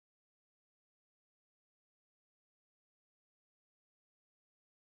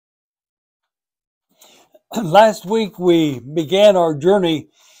Last week we began our journey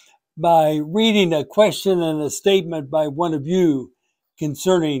by reading a question and a statement by one of you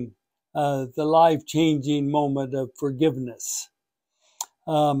concerning the life-changing moment of forgiveness.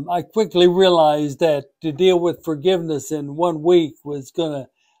 I quickly realized that to deal with forgiveness in 1 week was going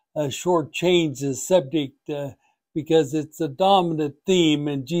to shortchange the subject because it's a dominant theme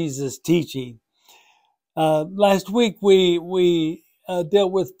in Jesus' teaching. Last week we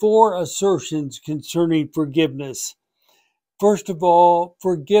dealt with 4 assertions concerning forgiveness. First of all,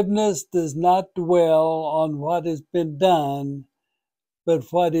 forgiveness does not dwell on what has been done,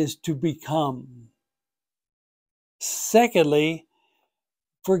 but what is to become. Secondly,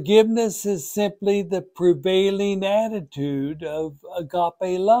 forgiveness is simply the prevailing attitude of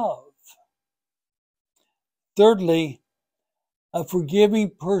agape love. Thirdly, a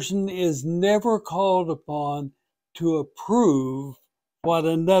forgiving person is never called upon to approve what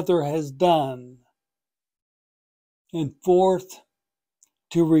another has done. And fourth,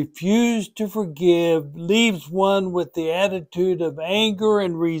 to refuse to forgive leaves one with the attitude of anger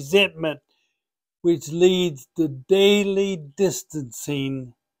and resentment, which leads to daily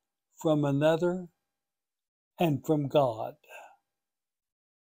distancing from another and from God.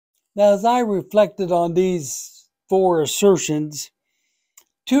 Now, as I reflected on these 4 assertions,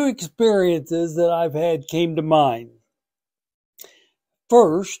 2 experiences that I've had came to mind.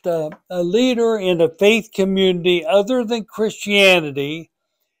 First, a leader in a faith community other than Christianity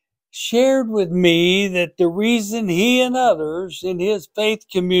shared with me that the reason he and others in his faith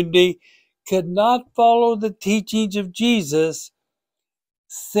community could not follow the teachings of Jesus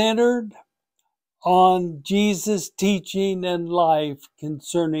centered on Jesus' teaching and life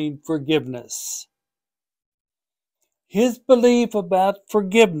concerning forgiveness. His belief about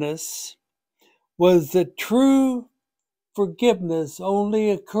forgiveness was that true forgiveness only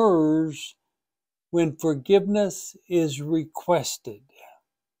occurs when forgiveness is requested.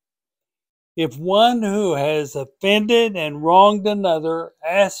 If one who has offended and wronged another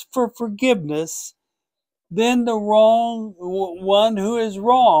asks for forgiveness, then the one who is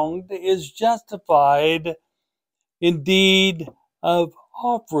wronged is justified indeed of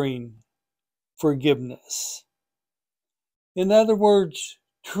offering forgiveness. In other words,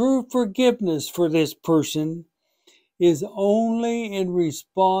 true forgiveness for this person is only in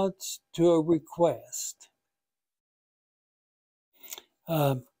response to a request.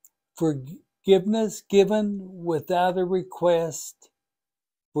 Forgiveness given without a request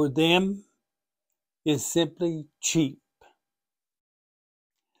for them is simply cheap.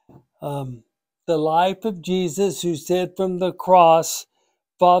 The life of Jesus, who said from the cross,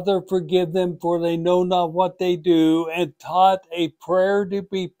 "Father, forgive them, for they know not what they do," and taught a prayer to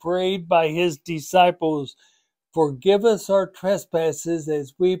be prayed by his disciples, "Forgive us our trespasses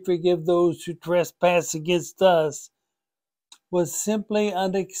as we forgive those who trespass against us," was simply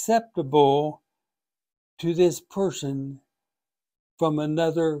unacceptable to this person from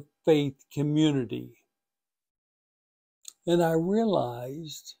another faith community. And I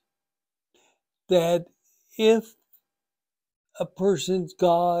realized that if a person's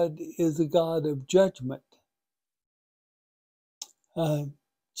God is a God of judgment,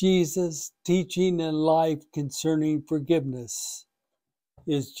 Jesus' teaching and life concerning forgiveness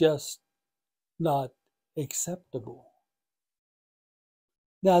is just not acceptable.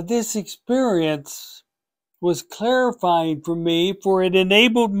 Now, this experience was clarifying for me, for it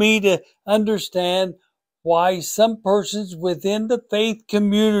enabled me to understand why some persons within the faith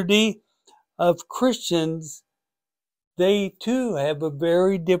community of Christians, they too have a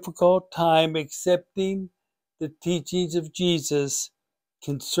very difficult time accepting the teachings of Jesus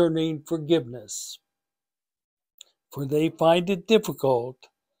concerning forgiveness. For they find it difficult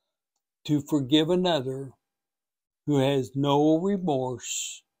to forgive another who has no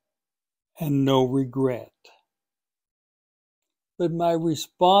remorse and no regret. But my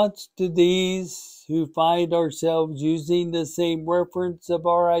response to these who find ourselves using the same reference of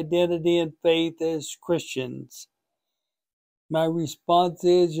our identity and faith as Christians, my response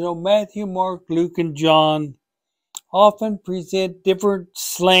is, Matthew, Mark, Luke, and John often present different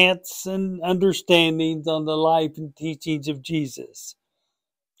slants and understandings on the life and teachings of Jesus.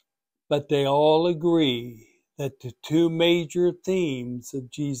 But they all agree that the 2 major themes of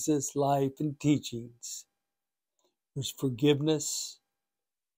Jesus' life and teachings was forgiveness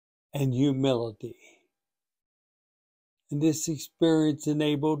and humility. And this experience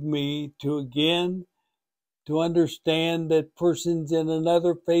enabled me to understand that persons in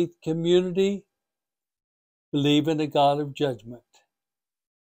another faith community believe in a God of judgment.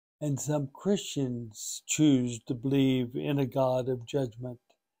 And some Christians choose to believe in a God of judgment.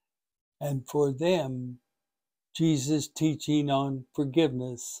 And for them, Jesus' teaching on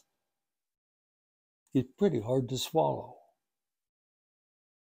forgiveness is pretty hard to swallow.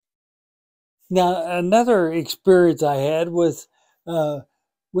 Now, another experience I had was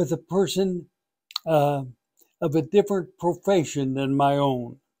with a person of a different profession than my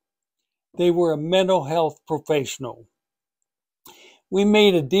own. They were a mental health professional. We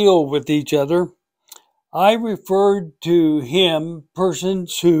made a deal with each other. I referred to him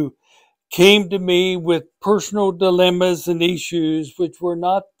persons who came to me with personal dilemmas and issues which were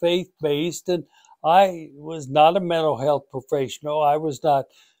not faith-based, and I was not a mental health professional. I was not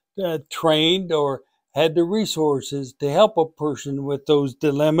trained or had the resources to help a person with those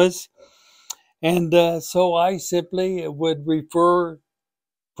dilemmas. And so I simply would refer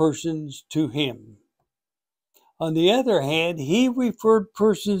persons to him. On the other hand, he referred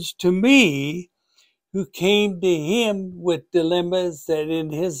persons to me who came to him with dilemmas that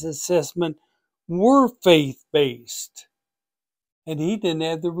in his assessment were faith-based. And he didn't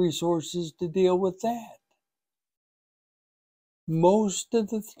have the resources to deal with that. Most of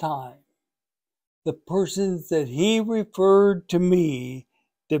the time, the persons that he referred to me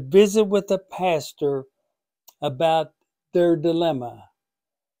to visit with a pastor about their dilemma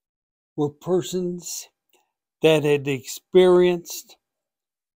were persons that had experienced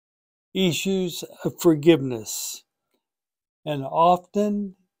issues of forgiveness. And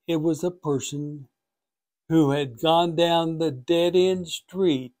often it was a person who had gone down the dead-end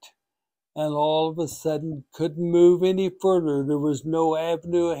street and all of a sudden couldn't move any further. There was no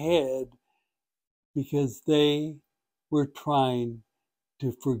avenue ahead because they were trying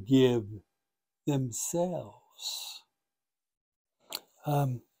to forgive themselves.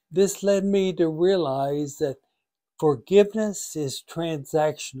 This led me to realize that forgiveness is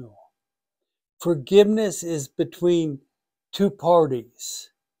transactional. Forgiveness is between two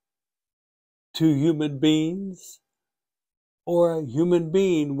parties, two human beings, or a human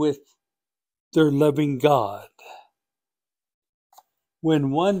being with their loving God.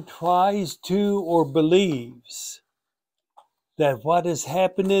 When one tries to or believes that what has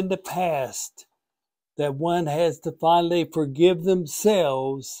happened in the past, that one has to finally forgive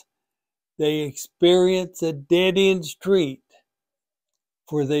themselves, they experience a dead-end street,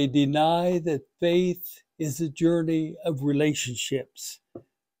 for they deny that faith is a journey of relationships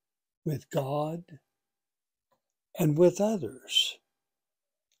with God and with others.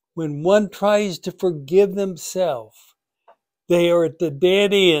 When one tries to forgive themselves, they are at the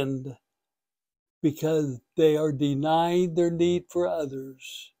dead end because they are denying their need for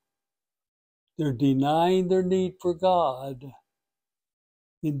others. They're denying their need for God.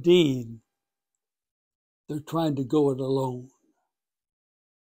 Indeed, they're trying to go it alone.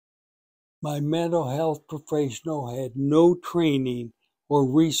 My mental health professional had no training or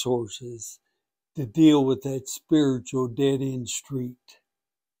resources to deal with that spiritual dead-end street.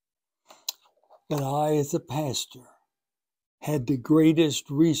 But I, as a pastor, had the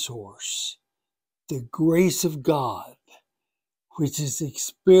greatest resource, the grace of God, which is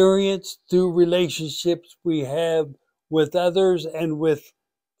experienced through relationships we have with others and with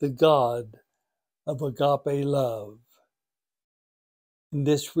the God of agape love. And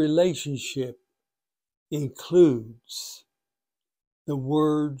this relationship includes the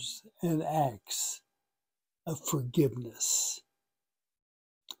words and acts of forgiveness.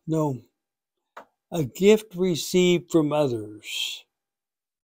 No, a gift received from others.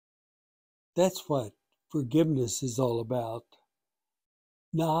 That's what forgiveness is all about.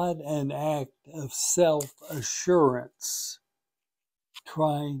 Not an act of self-assurance,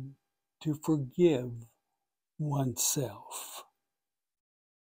 trying to forgive oneself.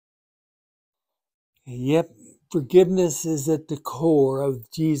 And yet, forgiveness is at the core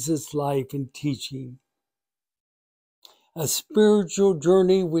of Jesus' life and teaching. A spiritual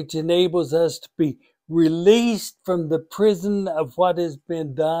journey which enables us to be released from the prison of what has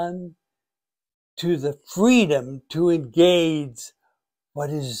been done to the freedom to engage what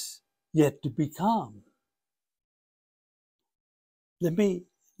is yet to become. Let me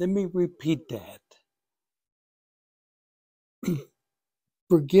repeat that.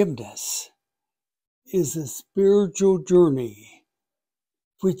 Forgiveness is a spiritual journey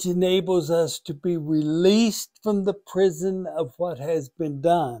which enables us to be released from the prison of what has been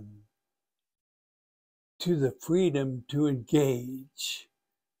done to the freedom to engage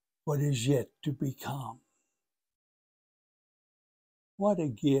what is yet to become. What a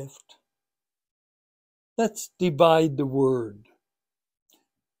gift. Let's divide the word.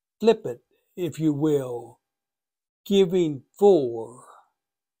 Flip it, if you will. Giving for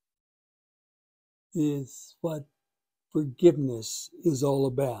is what forgiveness is all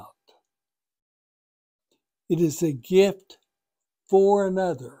about. It is a gift for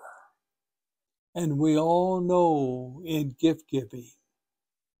another. And we all know in gift giving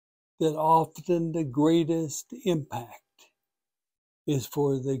that often the greatest impact is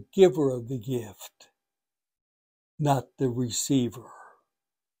for the giver of the gift, not the receiver.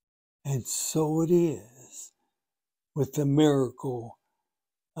 And so it is with the miracle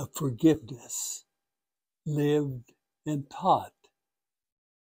of forgiveness lived and taught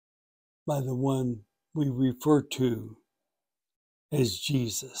by the one we refer to as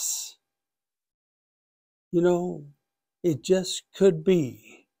Jesus. You know, it just could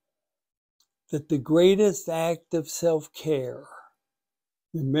be that the greatest act of self-care,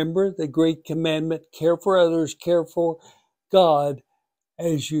 remember the great commandment, care for others, care for God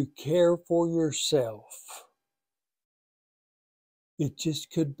as you care for yourself. It just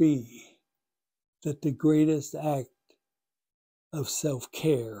could be that the greatest act of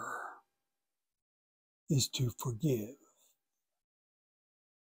self-care is to forgive.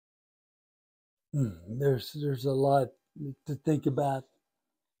 There's a lot to think about.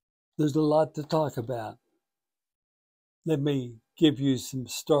 There's a lot to talk about. Let me give you some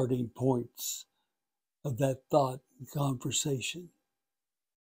starting points of that thought and conversation.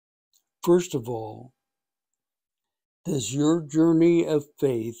 First of all, does your journey of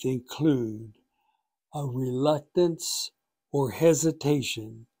faith include a reluctance or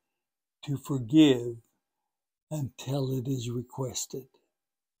hesitation to forgive until it is requested?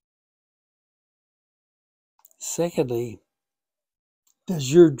 Secondly,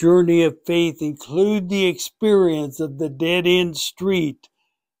 does your journey of faith include the experience of the dead-end street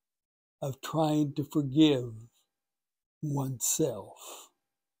of trying to forgive oneself?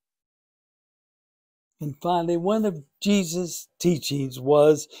 And finally, one of Jesus' teachings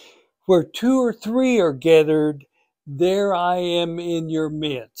was, where two or three are gathered, there I am in your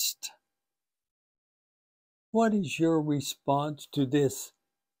midst. What is your response to this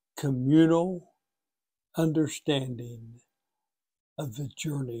communal understanding of the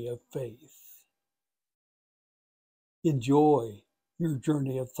journey of faith? Enjoy your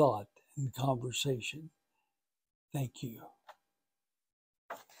journey of thought and conversation. Thank you.